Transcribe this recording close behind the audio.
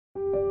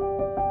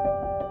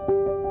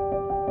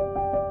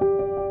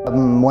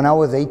When I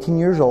was 18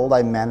 years old,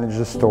 I managed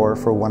a store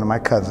for one of my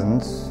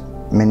cousins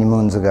many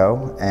moons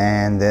ago,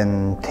 and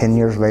then 10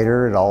 years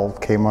later it all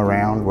came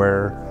around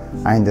where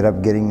I ended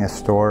up getting a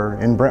store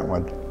in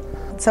Brentwood.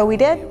 So we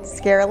did.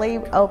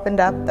 Scarily opened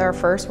up our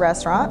first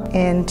restaurant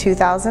in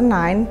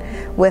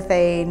 2009 with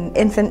an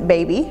infant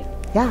baby.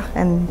 Yeah,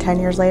 and 10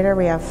 years later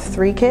we have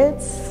 3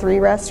 kids, 3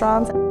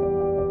 restaurants.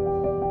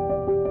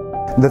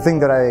 The thing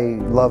that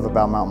I love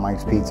about Mountain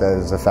Mike's Pizza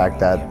is the fact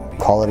that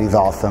quality is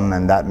awesome,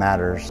 and that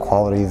matters.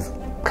 Quality is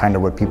kind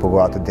of what people go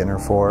out to dinner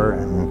for,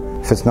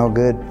 and if it's no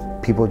good,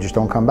 people just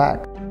don't come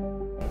back.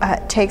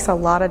 It takes a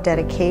lot of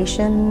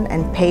dedication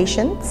and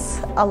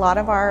patience. A lot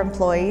of our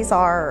employees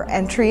are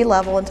entry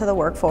level into the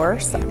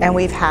workforce, and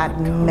we've had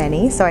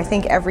many, so I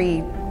think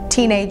every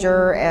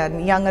teenager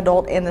and young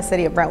adult in the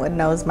city of Brentwood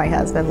knows my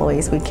husband,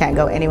 Luis. We can't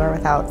go anywhere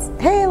without,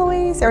 hey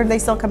Luis, or they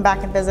still come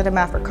back and visit him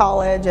after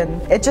college,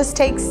 and it just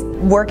takes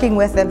working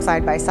with them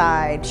side by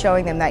side,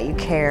 showing them that you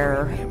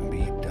care.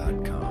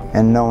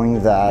 And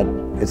knowing that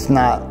it's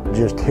not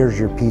just here's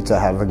your pizza,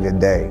 have a good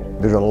day.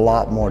 There's a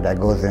lot more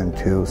that goes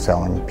into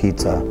selling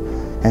pizza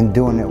and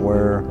doing it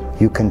where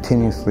you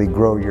continuously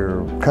grow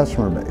your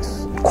customer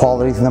base.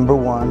 Quality is number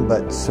one,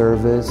 but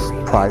service,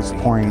 price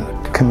point,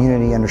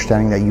 community,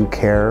 understanding that you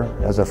care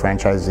as a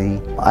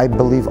franchisee. I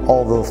believe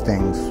all those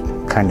things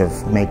kind of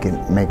make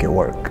it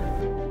work.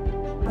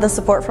 The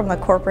support from the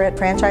corporate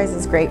franchise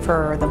is great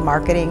for the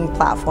marketing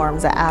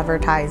platforms, the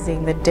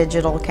advertising, the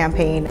digital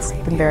campaign. It's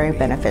been very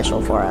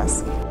beneficial for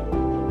us.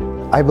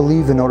 I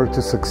believe in order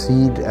to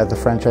succeed as a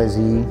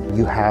franchisee,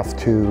 you have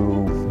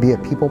to be a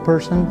people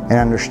person and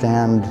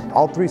understand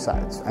all 3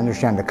 sides.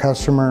 Understand the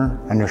customer,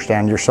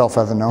 understand yourself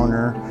as an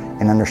owner,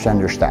 and understand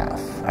your staff.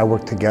 I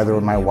work together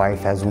with my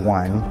wife as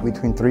one.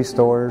 Between 3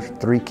 stores,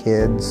 3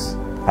 kids,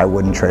 I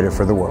wouldn't trade it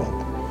for the world,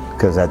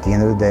 because at the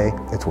end of the day,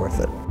 it's worth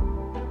it.